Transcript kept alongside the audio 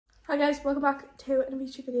Hi guys, welcome back to another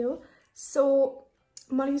YouTube video. So,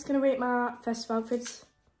 Molly's gonna rate my festival outfits.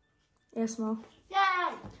 ASMR.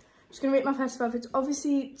 Yeah. She's gonna rate my festival outfits.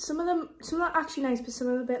 Obviously, some of them are actually nice, but some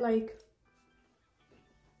of them are a bit like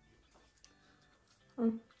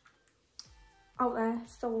out there.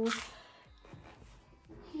 So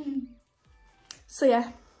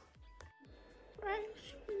yeah.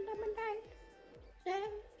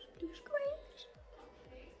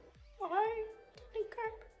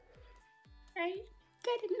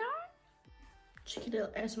 Get it now? Cheeky little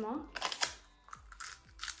ASMR.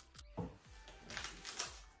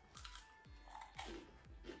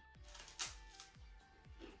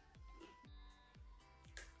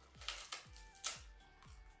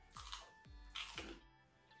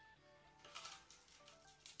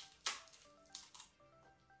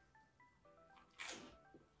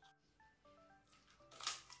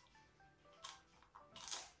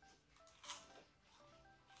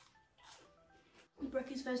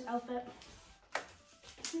 Brookie's first outfit.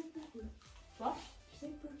 What? Did you say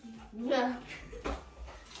Brookie? Yeah.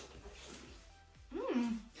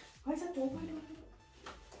 Why is that door wide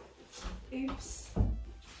open? Oops.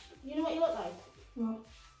 You know what you look like? What?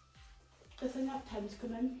 The thing that tents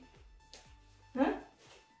come in. Huh?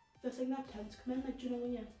 The thing that tents come in, like, do you know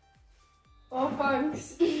when you... Oh,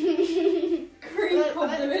 thanks. Great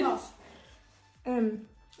compliment. Oh,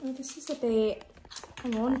 this is a bit.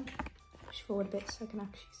 Hang on. Push forward a bit so I can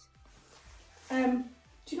actually see.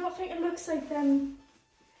 Do you not think it looks like them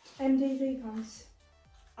MDV guys?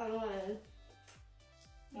 I don't know.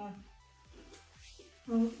 No.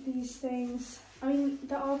 Well, these things. I mean,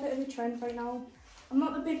 they are a bit of a trend right now. I'm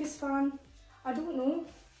not the biggest fan. I don't know.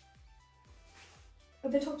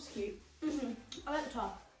 But the top's cute. I like the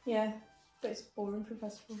top. Yeah, but it's boring for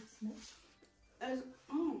festivals, isn't it?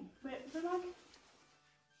 Oh, wait, they're like...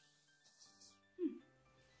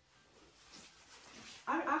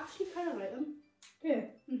 I actually kind of like them. Yeah.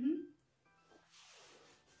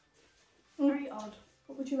 Very odd.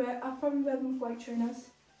 What would you wear? I'd probably wear them with white trainers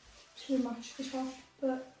to match the top,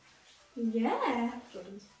 but yeah.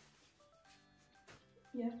 Jordans.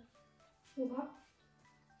 Yeah. All that.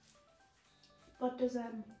 But there's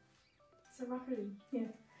a raccoon.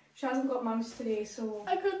 Yeah. She hasn't got mouse today, so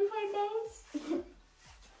I couldn't find mouse.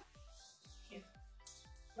 Yeah.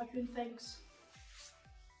 Raccoon thinks.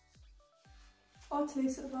 oh,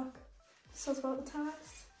 today's at the back. Says about the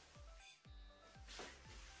tags.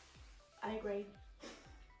 I agree.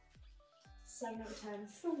 7 out of 10.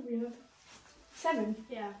 So weird. 7?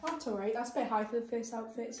 Yeah. That's alright. That's a bit high for the first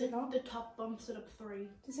outfit, is it not? The top bumps it up 3.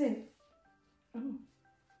 Does it? Oh.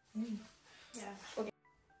 Yeah. Okay.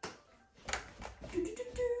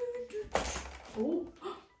 Oh.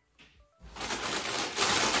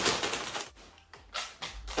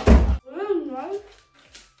 No. It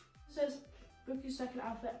says Brookie's second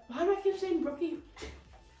outfit. Why do I keep saying Brookie?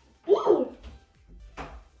 Ooh!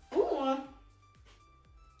 Ooh!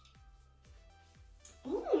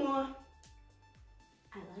 Ooh!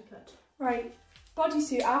 I like it. Right.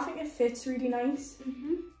 Bodysuit. I think it fits really nice.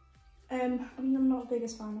 I mean, I'm not the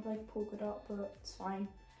biggest fan of like polka dot, but it's fine.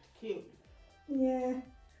 Cute. Yeah.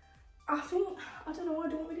 I think, I don't know, I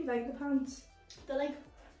don't really like the pants. They're like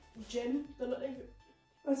gym. They look like...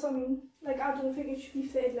 That's what I mean. Like, I don't think it should be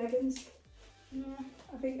fitted leggings. Yeah.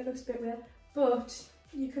 I think it looks a bit weird. But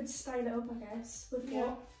you could style it up, I guess, with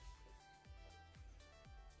what?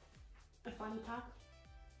 A fanny pack.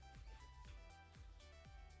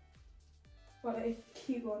 What, like a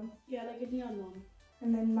cute one? Yeah, like a neon one.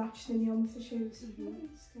 And then match the neon with the shoes. It's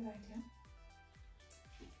a good idea.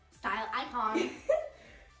 Style icon.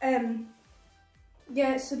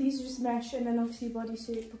 Yeah, so these are just mesh and then obviously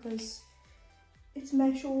bodysuit because it's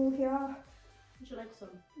mesh all here. Would you like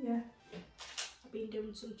some? Yeah. I've been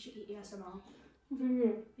doing some cheeky ASMR.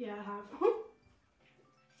 Really? Yeah, I have.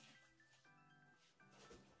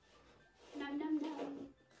 Nom nom nom.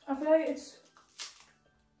 I feel like it's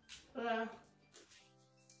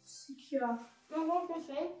secure. No, what was I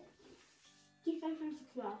say? Do you think I'm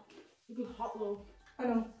secure? It'd be hot though. I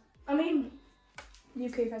know. I mean,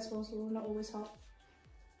 UK festivals are not always hot.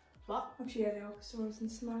 What? Actually, yeah, they are because they're always in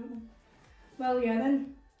summer, aren't they? Well, yeah,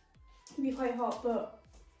 then it'd be quite hot, but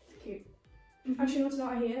it's cute. Actually, no, it's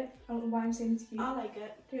not. I hate it. I don't know why I'm saying it's cute. I like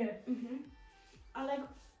it. Yeah. I like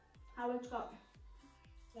how it's got.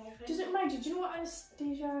 Does it remind you? Do you know what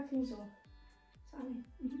Anastasia Kinzo? Is that her name?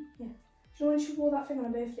 Yeah. Do you know when she wore that thing on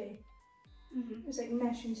her birthday? It was like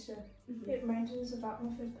mesh and stuff. It reminded us of that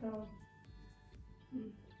when I first put it on.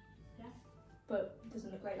 Yeah. But it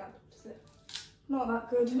doesn't look like that, does it? Not that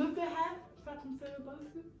good. Move your hair so I can feel both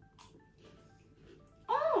of you.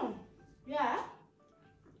 Oh! Yeah.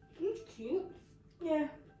 Yeah.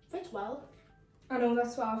 Fits well. I know,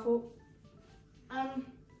 that's what I thought.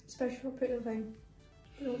 Especially for a pretty little thing.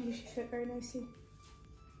 They don't usually fit very nicely.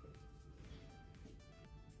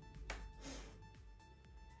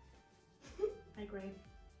 I agree.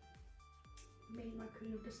 Me and my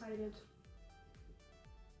queen have decided.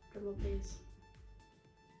 Drum roll, please.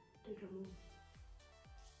 Do drum roll.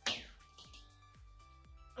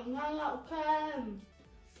 A 9 out of 10.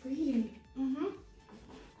 Really?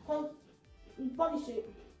 So, bodysuit.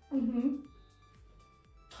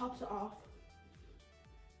 Tops it off.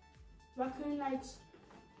 Raccoon likes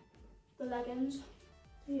the leggings.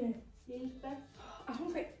 Yeah. Jeans bit. I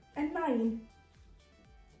don't think a 9.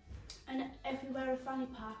 And if you wear a fanny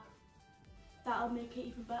pack, that'll make it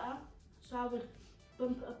even better. So I would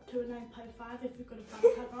bump it up to a 9.5 if you've got a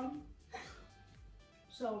fanny pack on.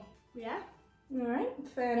 So, yeah. Alright,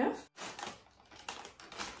 fair enough.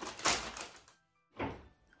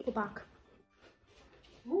 Go back.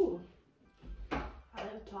 Ooh. I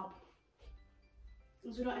like the top.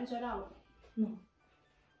 Is it not inside out? No.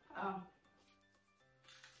 Oh.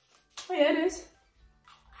 Oh yeah, it is.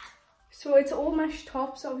 So it's all mesh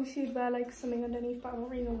tops. Obviously you'd wear like something underneath, but I don't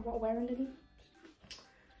really know what to wear underneath.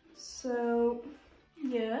 So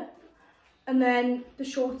yeah. And then the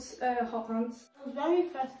shorts, hot pants. It was very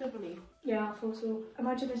festively. Yeah, I thought so.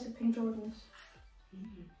 Imagine this with pink Jordans.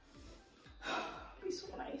 Be so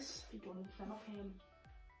nice. Big ones, they're not him.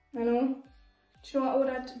 I know. Do you know what? I would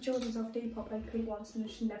add Jordans off Depop, like pink ones, and they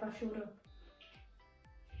just never showed up.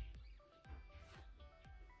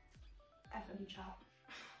 Effing chat.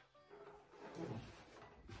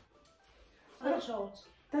 I like shorts.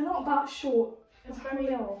 They're not that short. It's very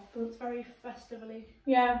but it's very festively.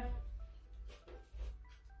 Yeah.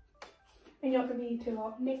 And you're not gonna be too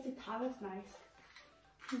hot. Makes the talent nice.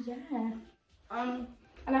 Yeah. And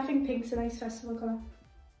I think pink's a nice festival colour.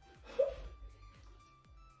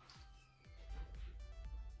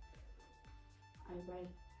 I agree.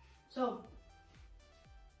 So,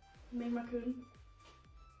 me and Raccoon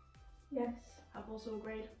Yes. have also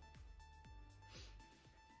agreed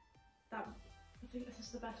that I think this is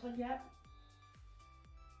the best one yet.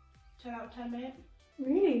 10 out of 10, mate.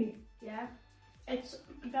 Really? Yeah. It's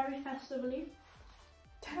very festively.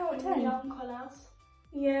 10 out of 10? Young colours.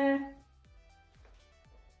 Yeah.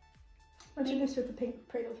 Imagine this with the pink,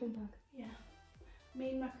 pretty little pink bag. Yeah. Me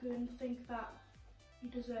and Raccoon think that you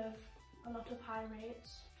deserve a lot of high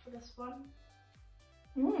rates for this one.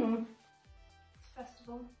 It's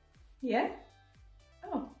festival. Yeah?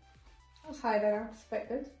 Oh. That was higher than I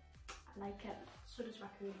expected. I like it. So does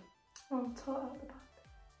Raccoon. Oh, taut out the back.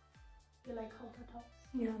 You like halter tops?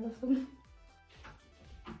 Yeah, I love them.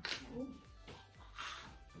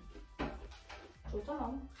 Short or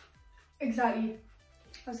long? Exactly.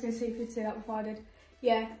 I was going to say if you'd say that before I did.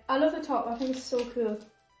 Yeah, I love the top. I think it's so cool.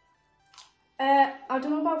 I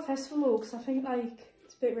don't know about festival though, because I think like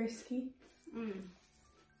it's a bit risky.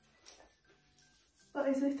 But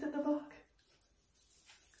is it at the back?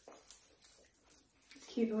 It's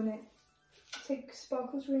cute though, isn't it? It's like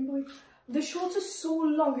sparkles rainbowy. The shorts are so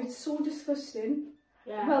long, it's so disgusting.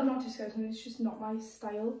 Yeah. Well, not disgusting, it's just not my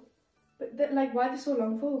style. But like, why are they so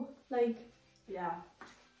long for? Like, yeah.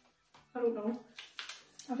 I don't know.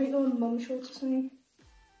 I think they're mum shorts or something.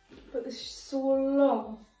 But they're so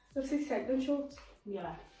long. Looks like cycling shorts.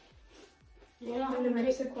 Yeah. You're gonna And the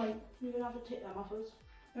rips are quite. You're gonna have to take them off us.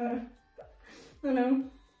 I know.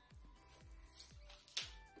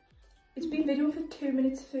 It's been videoing for 2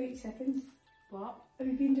 minutes 30 seconds. What? Have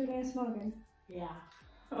you been doing ASMR again? Yeah.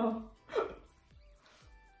 Oh.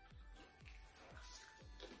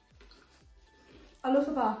 I love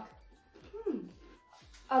the back.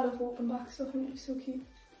 I love open backs, so I think it's so cute.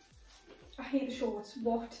 I hate the shorts.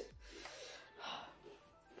 What?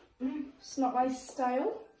 It's not my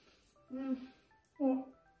style. What?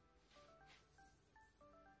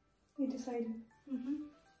 You decided?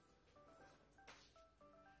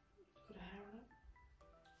 Got a hair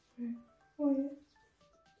on it. Oh yeah.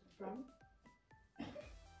 It's brown.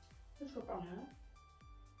 It's got brown hair.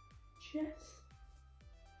 Yes.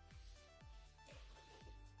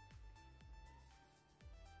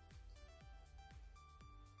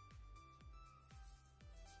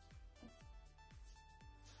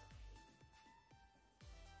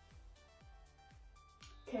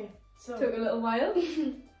 Okay, so Took a little while.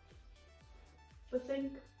 I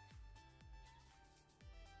think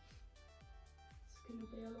it's gonna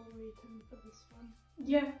be a low rating for this one.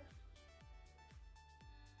 Yeah.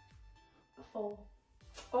 A 4.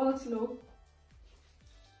 Oh, that's low.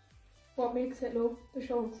 What makes it low? The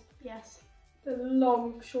shorts. Yes, The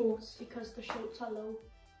long shorts. because the shorts are low.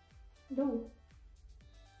 No.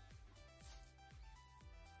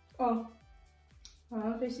 Oh.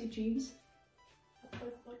 Wow, basically jeans.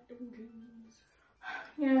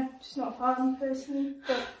 Yeah, just not a fan personally.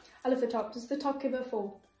 But I love the top. Does the top give it a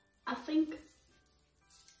 4? I think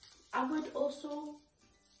I would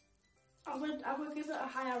give it a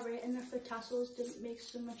higher rating if the tassels didn't make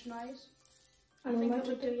so much noise. I think it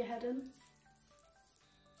would do your head in.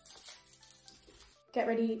 Get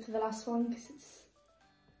ready for the last one because it's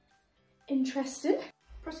interesting.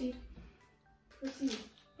 Proceed. Proceed.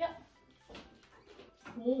 Yep.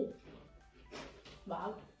 Oh.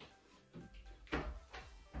 Wow.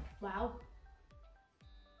 Wow.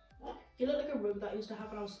 You look like a rug that I used to have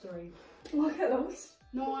when I was 3. Look at those.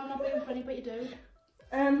 No, I'm not being funny, but you do.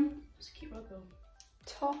 It's a cute rug though.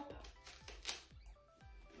 Top.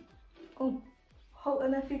 Oh,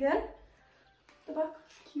 halting up again. The back,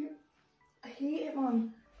 cute. I hate it,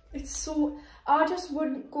 man. It's so. I just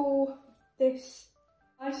wouldn't go this.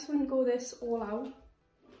 I just wouldn't go this all out.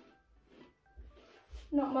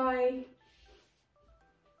 Not my.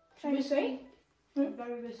 Trying to say.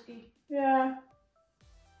 Very risky. Yeah.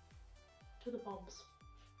 To the bobs.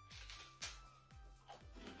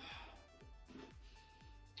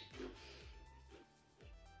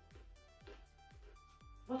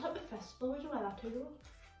 What type of festival would you wear that to though?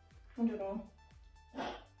 I don't know.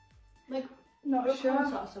 Like, not a sure.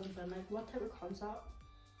 concert or something, like what type of concert?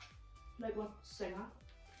 Like what singer?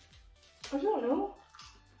 I don't know.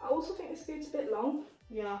 I also think the skate's a bit long.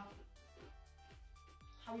 Yeah.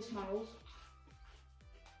 Harry Smiles.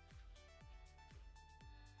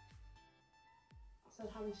 I said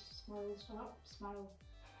Harry Smiles, stop, smile.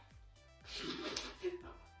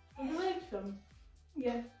 Have you liked them?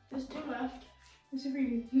 Yeah. There's 2 left. Is it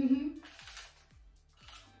really?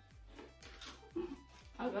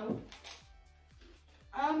 I'll go.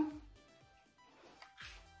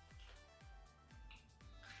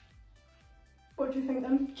 What do you think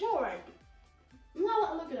then? It's alright. Now that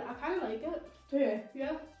I look at it, I kind of like it. Do you?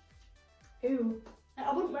 Yeah. Ew.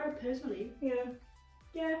 I wouldn't wear it personally. Yeah.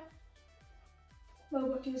 Yeah. Well,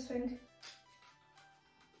 what do you think?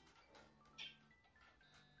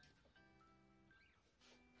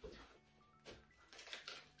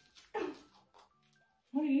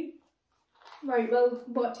 What are you? Right, well,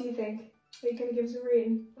 what do you think? Are you going to give us a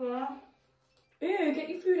rating? Yeah. Ew, get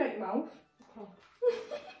your food out your mouth.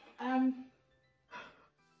 Okay.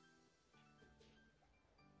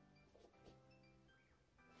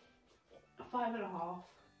 5.5.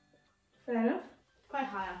 Fair enough. Quite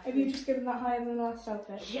high actually. Have you just given that higher than the last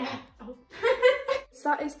outfit? Yeah. Oh. So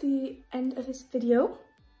that is the end of this video.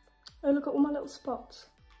 Oh, look at all my little spots.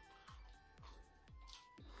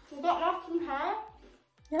 We've got lots of hair.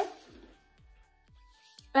 Yeah.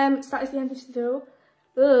 So that is the end of this video.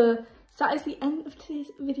 So that is the end of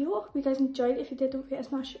today's video. Hope you guys enjoyed it. If you did, don't forget to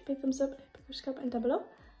smash a big thumbs up, big subscribe button down below.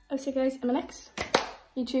 I'll see you guys in my next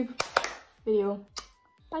YouTube video.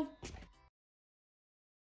 Bye.